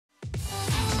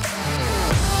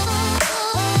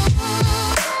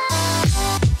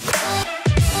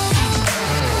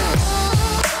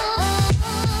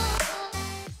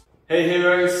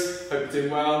you're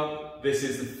doing well. This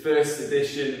is the first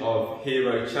edition of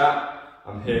Hero Chat.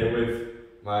 I'm here with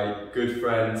my good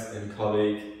friend and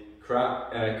colleague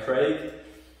Craig.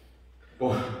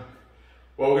 What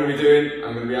we're going to be doing,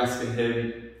 I'm going to be asking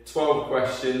him 12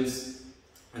 questions,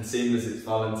 and seeing as it's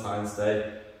Valentine's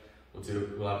Day, we'll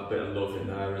have a bit of love in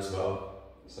there as well.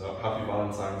 So happy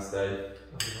Valentine's Day.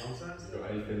 Happy Valentine's Day.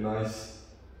 Got anything nice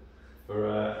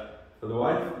for the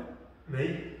wife?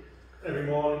 Me? Every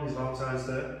morning is Valentine's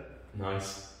Day.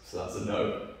 Nice. So that's a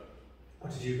no.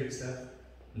 What did you get, Steph?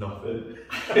 Nothing.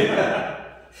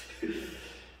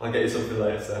 I'll get you something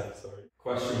later, Seth. Sorry.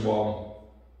 Question 1.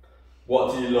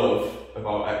 What do you love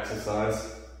about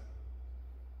exercise?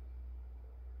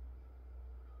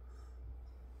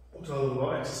 What do I love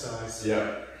about exercise?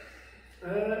 Yeah.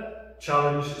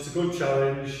 Challenge. It's a good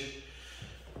challenge.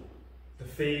 The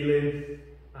feeling,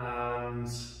 and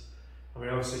I mean,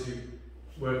 obviously, if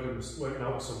you're working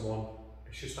out with someone,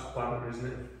 it's just that banter, isn't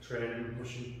it? Training and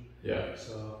pushing. Yeah.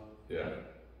 So. Yeah.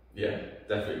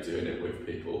 Definitely doing it with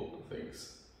people. I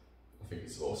think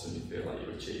it's awesome. You feel like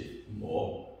you achieve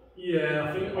more. Yeah,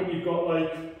 I think when you've got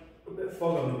like a bit of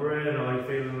fog on the brain, or you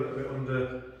feel a little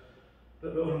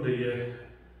bit under you,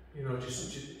 you know,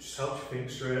 just helps you think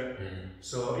straight.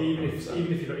 So even if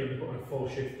you're not even putting a full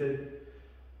shift in,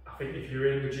 I think if you're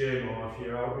in the gym or if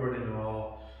you're out running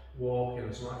or walking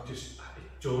or something, it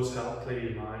does help clear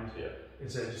your mind. Yeah.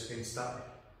 Instead of just being static.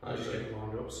 Just getting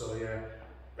wound up. So yeah,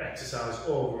 exercise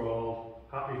overall,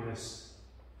 happiness.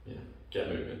 Yeah, get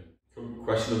moving.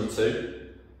 Question number 2.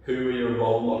 Who were your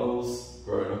role models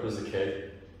growing up as a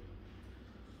kid?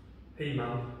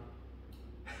 He-Man.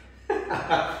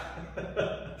 Yeah,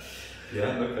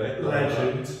 okay.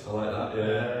 Legend. I like that,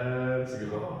 yeah. That's a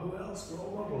good one. Who else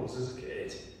role models as a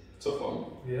kid? Tough one.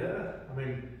 Yeah, I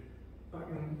mean, back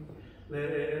in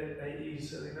late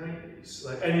 80s, early 90s,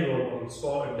 like any role model,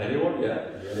 sporting. Anyone, yeah.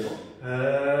 Anyone.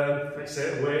 Like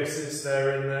say Oasis,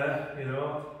 they're in there, you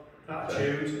know,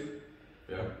 attitude. Okay.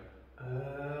 Yeah.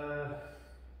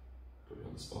 Put you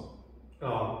on the spot.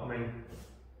 Oh, I mean,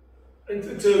 in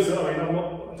terms of, I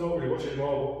don't really watch it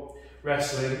anymore, but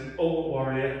wrestling, Ultimate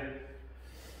Warrior,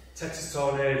 Texas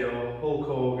Tornado, Hulk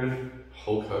Hogan.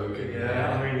 Hulk Hogan.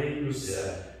 Yeah, I mean, he was,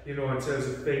 you know, in terms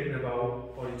of thinking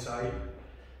about body type,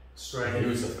 strength. I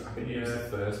think he was the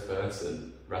first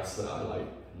person wrestler I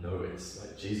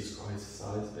noticed, Jesus Christ, the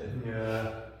size of him. Yeah,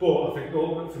 but I think the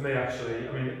ultimate for me actually,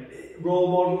 I mean,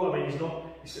 role model, I mean,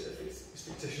 it's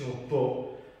fictional, but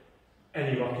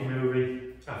any Rocky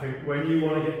movie, I think when you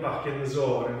want to get back in the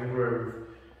zone, in the groove,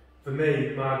 for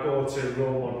me, my go-to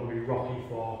role model would be Rocky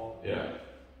 4. Yeah.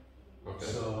 Okay.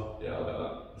 So, yeah, I like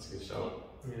that. That's a good shout.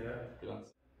 Yeah. Good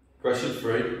answer. Question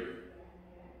 3.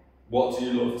 What do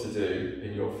you love to do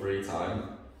in your free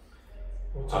time?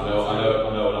 I know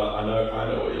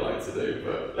what you like to do,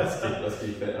 but let's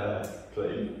keep it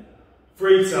clean.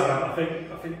 Free time, I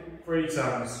think free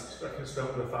times I can spend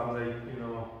with the family, you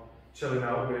know, chilling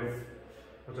out with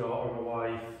my daughter and my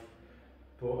wife.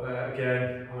 But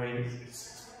again, I mean, it's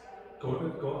just like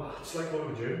going to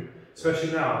the gym,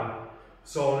 especially now.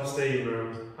 Sauna, steam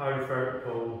room, hydrotherapy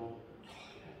pool.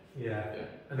 Yeah.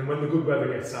 And then when the good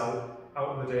weather gets out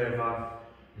in the day van.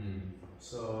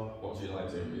 So. What do you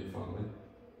like doing with your family?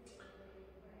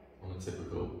 On a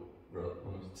typical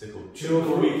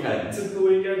weekend? Typical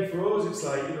weekend for us, it's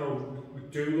like, you know, we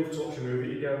do love to watch a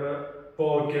movie together.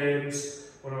 Board games,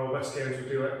 one of our best games we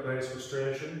do like Players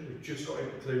Frustration. We've just got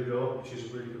into Cluedo, which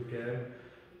is a really good game.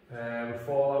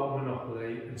 Fallout,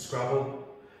 Monopoly and Scrabble.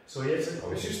 So yeah,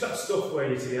 it's just that stuff where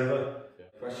you're together.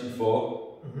 Question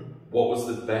 4. What was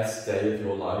the best day of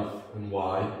your life and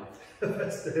why? The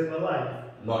best day of my life?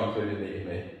 Not including meeting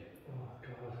me. Oh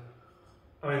God.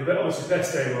 I mean, obviously the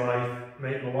best day of my life,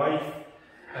 meeting my wife,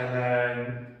 and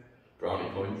then... Brownie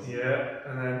points. Yeah,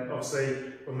 and then obviously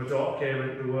when my daughter came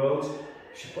into the world,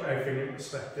 she put everything in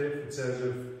perspective in terms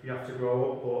of you have to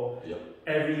grow up, but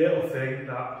every little thing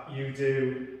that you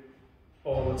do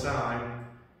all the time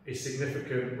is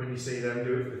significant when you see them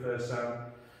do it for the first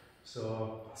time.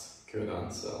 So that's a good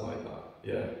answer. I like that.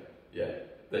 Yeah.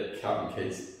 That having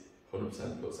kids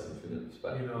 100% puts everything in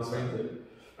perspective. You know,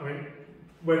 I mean,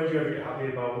 when do you ever get happy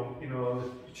about, you know,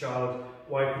 your child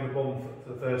wiping the bum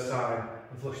for the first time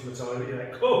and flushing the toilet? You're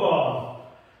like, come on.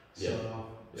 So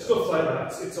stuff like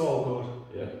that. It's all good.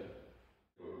 Yeah.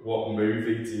 What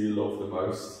movie do you love the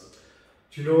most?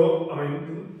 Do you know? I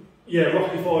mean, yeah,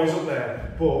 Rocky 4 is up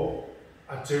there, but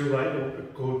I do like a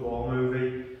good war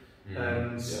movie,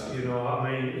 and you know,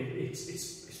 I mean,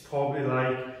 it's probably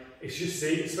like, it's just,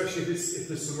 especially if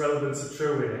there's some relevance of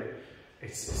true in it,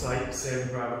 it's like Saving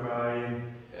Private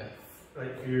Ryan,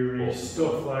 like Fury,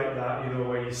 stuff like that, you know,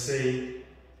 where you see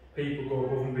people go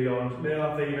above and beyond, male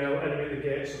and female, enemy at the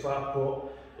gate, stuff like that,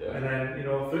 but, and then, you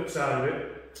know, flip side of it,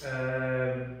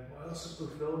 what else is a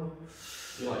good film?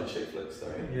 You like chick flicks,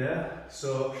 don't you? Yeah,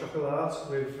 so Chocolat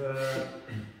with,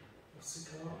 what's it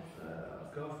called?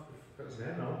 I've got his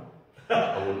name now. I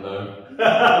wouldn't know.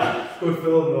 Good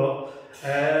film though.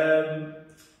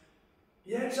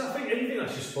 Yeah, so I think anything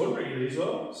that's just fun really as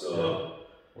well. So,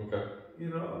 okay. You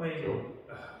know what I mean? Cool.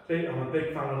 I'm a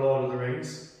big fan of Lord of the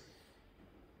Rings.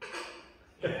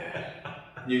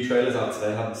 New trailer's out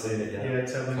today, haven't seen it yet. Yeah,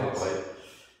 10 minutes. Can't wait.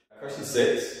 Question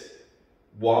 6.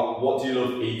 What do you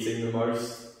love eating the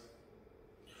most?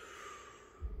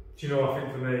 Do you know, I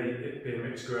think for me, it'd be a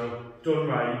mixed grill. Done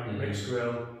right, mixed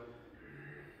grill.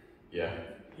 Yeah.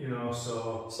 You know,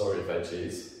 so... Sorry,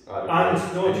 veggies.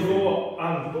 And, no, do you know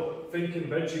what? But thinking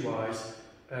veggie-wise,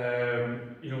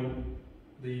 you know,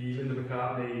 the Linda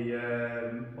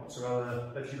McCartney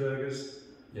mozzarella veggie burgers,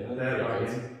 they're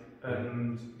banging.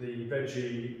 And the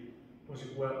veggie, was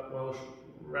it Welsh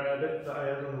rarebit that I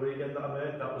had on the weekend that I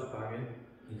made, that was banging.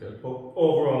 Okay. But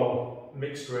overall,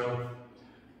 mixed grill.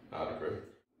 I'd agree.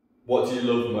 What do you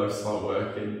love most about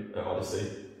working at Odyssey?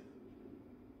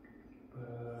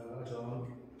 I don't.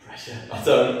 Pressure. I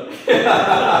don't.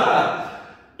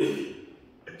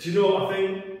 Do you know what I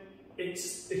think?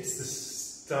 It's the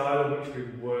style in which we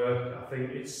work. I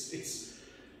think it's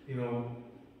you know,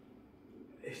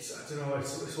 I don't know.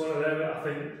 It's one of them. I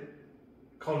think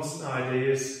constant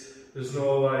ideas. There's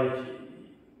no like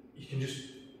you can just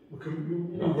we're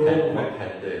not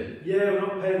penned in. Yeah, we're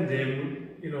not penned in.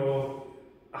 You know,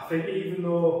 I think even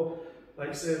though, like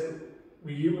I said,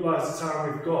 we utilise the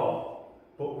time we've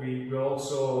got, but we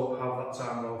also have that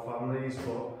time with our families.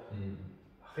 But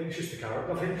I think it's just a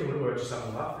character. I think coming to work just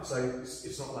having a laugh. It's like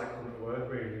it's not like coming to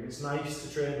work really. It's nice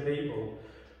to train people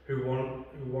who want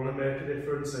to make a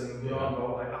difference, and we're not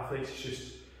about like athletes.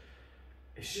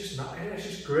 It's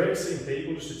just great seeing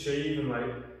people just achieve and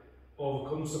like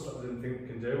overcome stuff that they didn't think we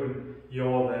can do, and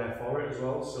you're there for it as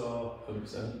well. So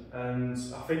 100%. And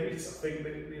I think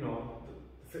that, you know,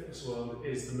 the fitness world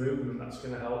is the movement that's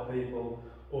going to help people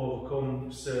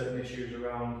overcome certain issues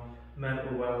around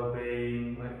mental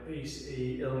well-being, like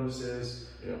obesity,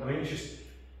 illnesses. I mean, it's just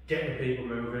getting people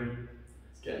moving.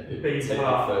 It's getting people to take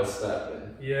the first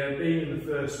step. Yeah, being in the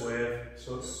first wave.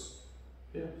 So it's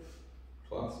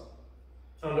class.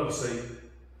 And obviously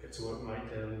get to work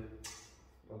Mike daily.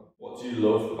 What do you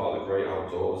love about the great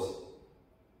outdoors?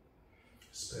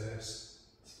 Space.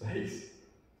 Space.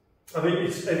 I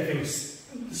think there's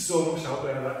so much out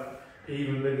there that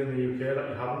even living in the UK that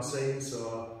you haven't seen,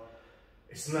 so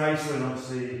it's nice when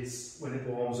obviously when it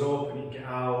warms up and you get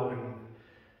out and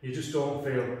you just don't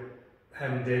feel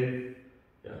hemmed in.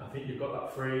 I think you've got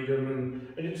that freedom,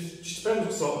 and it just depends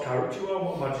what sort of character you are,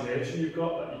 what imagination you've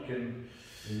got, that you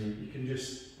can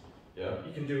just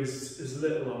you can do as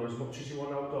little or as much as you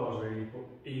want outdoors really, but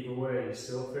either way you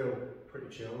still feel pretty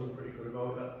chill and pretty good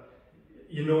about that.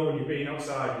 You know, when you've been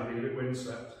outside and you've been a bit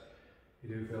windswept, you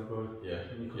do feel good.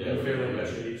 And you feel like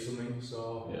you achieved something.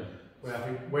 So where I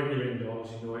think when you're indoors,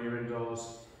 you know you're indoors.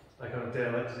 Like on a day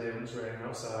like today when it's raining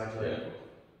outside,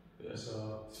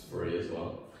 so it's free as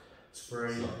well. It's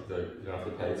free. It's not, you don't have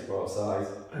to pay to go outside.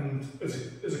 And as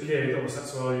a kid, obviously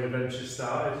that's where your adventure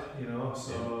started, you know,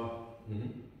 so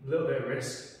a little bit of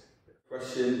risk.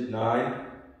 Question 9.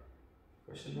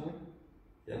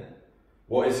 Yeah.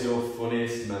 What is your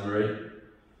funniest memory?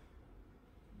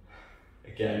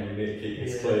 Again, we need to keep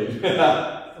this clean.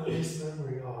 Funniest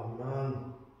memory, oh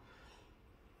man.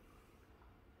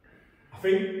 I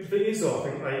think the thing is though, I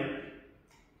think like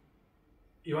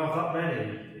you have that many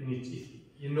and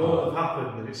you know what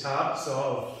happened, and it's hard to sort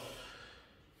of,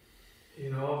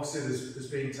 you know, obviously there's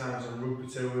been times on rugby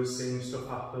tours seeing stuff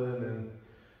happen,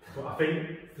 but I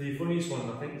think the funniest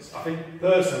one, I think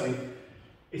personally,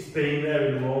 it's being there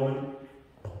in the moment.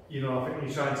 You know, I think when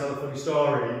you try and tell a funny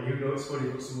story, you know it's funny,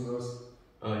 but someone goes,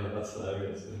 oh yeah, that's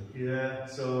hilarious. Yeah,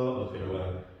 so... Looking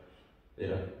away.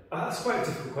 Yeah. That's quite a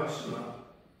difficult question, that.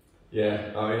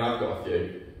 Yeah, I mean, I've got a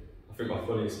few. I think my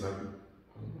funniest memory,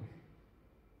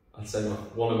 I'd say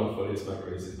one of my funniest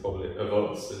memories is probably of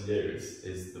us and you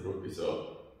is the rugby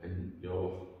tour and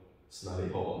your smelly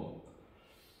horn.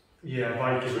 Yeah,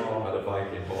 Viking horn. I had a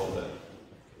Viking horn that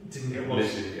didn't get washed.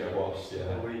 Literally didn't get washed,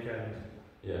 The weekend.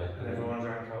 Yeah. And everyone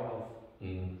drank out of.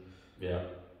 Yeah.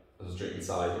 I was drinking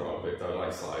cider out of it, don't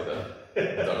like cider.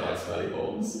 Don't like smelly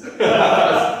horns.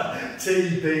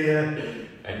 Tea, beer.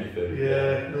 Anything.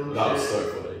 Yeah, that was so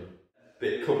funny.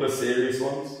 A couple of serious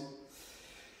ones.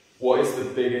 What is the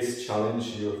biggest challenge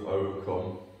you have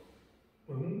overcome?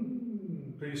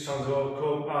 biggest challenge I've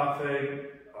overcome, I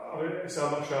think, so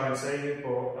I'm not sure I'm saying it,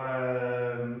 but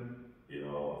you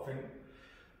know, I think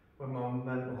when my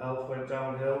mental health went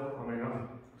downhill, I mean, I'm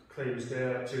clear as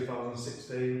day, like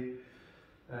 2016,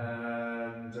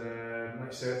 and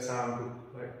next year at the time,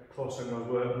 like close friend I was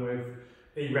working with,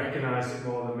 he recognised it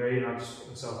more than me, and I just put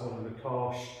myself under the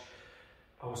cosh.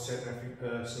 I was taking everything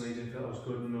personally, didn't feel I was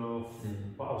good enough,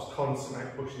 but I was constantly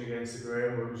pushing against the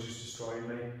grain where it was just destroying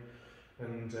me.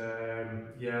 And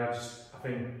yeah, I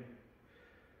think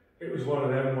it was one of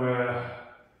them where,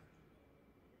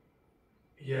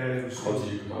 yeah, it was. How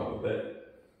did you come out with it?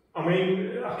 I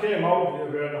mean, I came out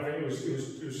with it, and I think it was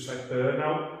just like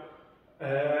burnout.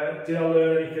 Did I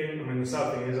learn anything? I mean, the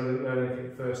sad thing is I didn't learn anything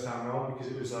the first time out,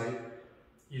 because it was like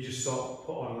you just sort of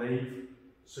put on leave.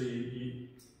 So you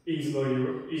even though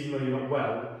you're not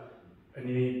well, and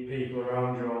you need people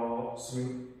around you or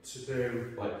something to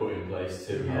do. Like put in place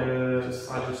to yeah,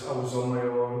 help. I was on my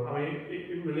own. I mean,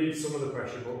 it relieved some of the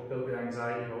pressure, but built the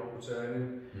anxiety about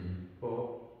returning.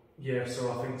 But yeah,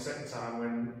 so I think the second time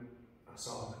when I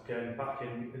sort of getting back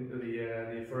into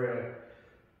the fray,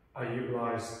 I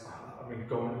utilised, I mean,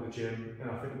 going to the gym,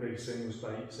 and I think the biggest thing was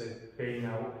like say being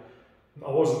out.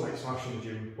 I wasn't like smashing the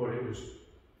gym, but it was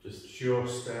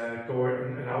just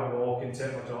going and out walking,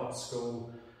 take my daughter to school,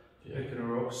 picking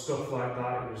her up, stuff like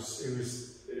that. It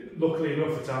was luckily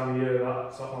enough the time of year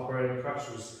that sort of my brain crash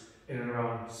was in and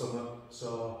around summer,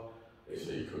 so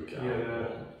you could get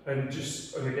out. And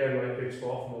again, like big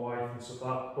sport for my wife and stuff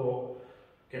like that, but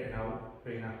getting out,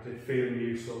 being active, feeling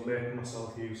useful, making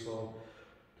myself useful.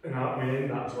 And I mean, in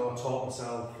that as well, I taught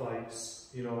myself, like,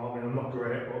 you know, I mean, I'm not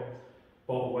great, but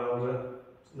bought a welder,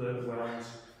 learned to weld,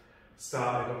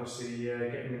 started obviously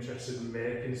getting interested in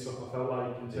making stuff. I felt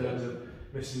like in terms of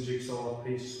missing jigsaw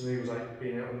pieces for me was like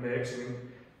being able to make something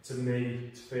to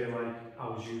me to feel like I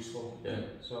was useful. Yeah.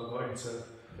 So I got into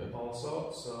all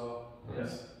sorts. So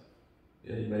nice.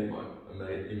 Yeah, you made my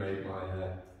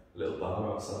little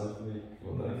bar outside for me.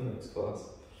 That's class.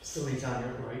 Still need to hang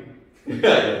it right.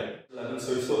 Yeah.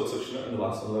 So we sort of touched on it in the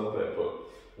last one a little bit, but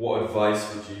what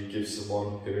advice would you give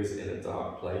someone who is in a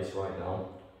dark place right now?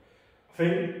 I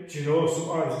think, do you know,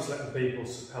 sometimes just letting people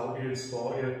help you and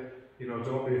support you. You know,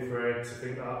 don't be afraid to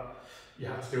think that you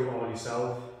have to do it all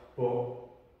yourself. But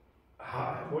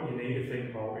what you need to think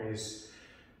about is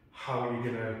how you're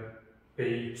going to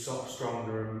be sort of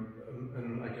stronger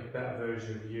and like a better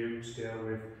version of you to deal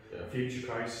with future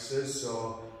crises.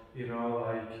 So, you know,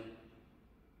 like,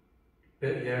 I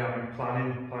mean,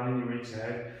 planning your weeks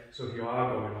ahead. So if you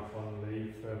are going off on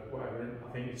leave for whatever, I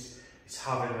think it's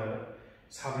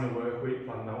having a work week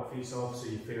planned out for yourself so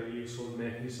you feel useful,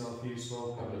 making yourself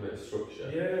useful. Having a bit of structure.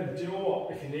 Yeah, do you know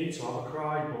what? If you need to, have a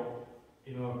cry, but,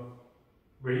 you know,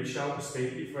 reach out and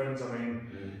speak to your friends. I mean,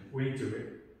 we do it,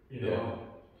 you know,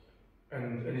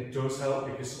 and it does help,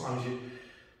 because sometimes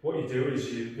what you do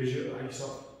is you visualize,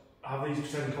 sort of have these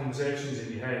pretend conversations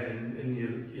in your head, and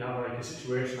you have like a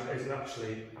situation that isn't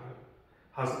actually,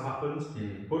 hasn't happened,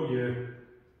 but you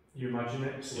imagine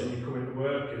it. So when you come into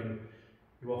work and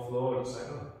you offload, it's like,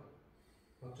 oh,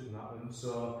 that didn't happen.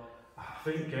 So I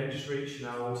think again, just reaching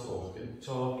out,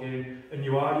 talking, and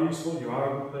you are useful, you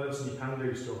are a good person, you can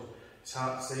do stuff. It's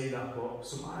hard to see that, but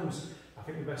sometimes I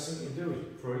think the best thing you can do is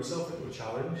throw yourself into a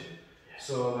challenge.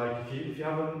 So like if you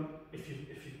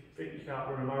think you can't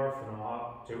run a marathon,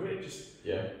 or do it, just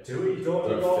do it. You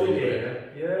don't go in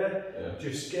here,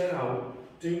 just get out,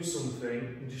 do something,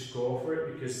 and just go for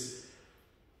it, because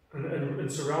and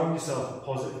surround yourself with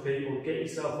positive people. Get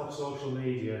yourself off social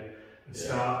media and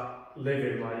start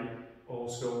living like old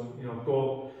school. You know,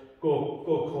 go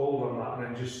cold on that,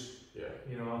 and then just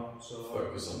you know, so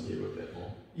focus on you a bit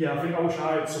more. Yeah, I think I wish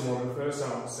I had someone the first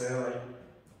time to say, like,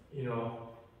 you know,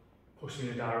 push me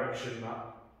in a direction that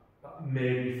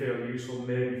made me feel useful,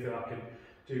 made me feel I could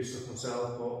do stuff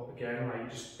myself. But again, like,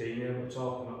 just being able to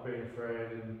talk and not being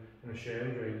afraid and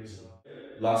ashamed, really. So.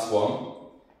 Last one.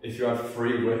 If you had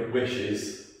 3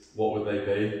 wishes, what would they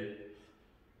be?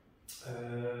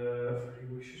 3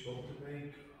 wishes, what would they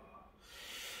be?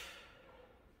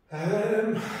 I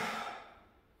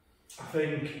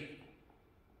think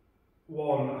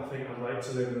I'd like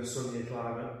to live in a sunnier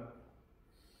climate.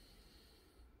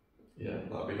 Yeah,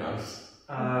 that'd be nice.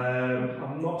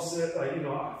 I'm not saying, like, you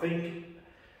know, I think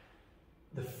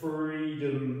the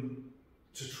freedom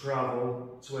to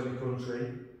travel to any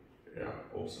country. Yeah,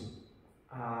 awesome.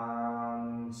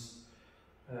 And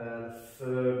the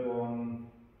third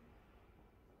one,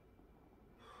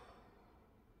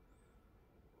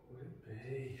 what would it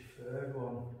be? Third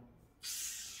one.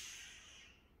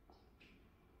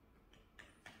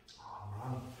 Oh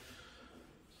man.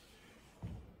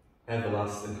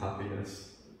 everlasting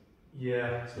happiness.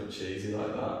 Yeah. It's not cheesy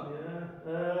like that.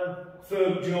 Yeah. Do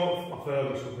you know what my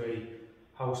furthest would be?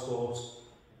 Houseboat.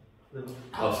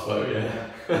 Houseboat, yeah.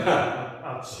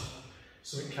 That's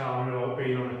something calming about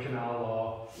being on a canal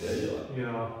or, Yeah, you're like, you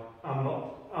know,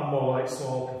 I'm more like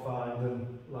small confined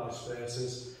than large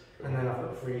spaces, and then I've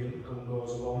got the freedom to come and go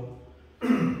as I want.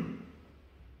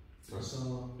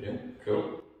 So, yeah,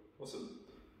 cool. Awesome.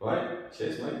 Right,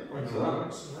 cheers mate, thanks for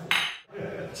that.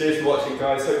 Right. Cheers for watching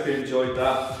guys, hope you enjoyed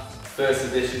that. First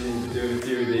edition, we'll be doing a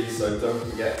few of these, so don't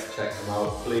forget to check them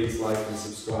out. Please like and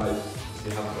subscribe if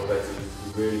you haven't already.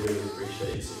 We really, really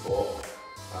appreciate your support,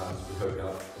 and we hope you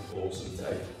have an awesome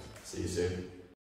day. See you soon.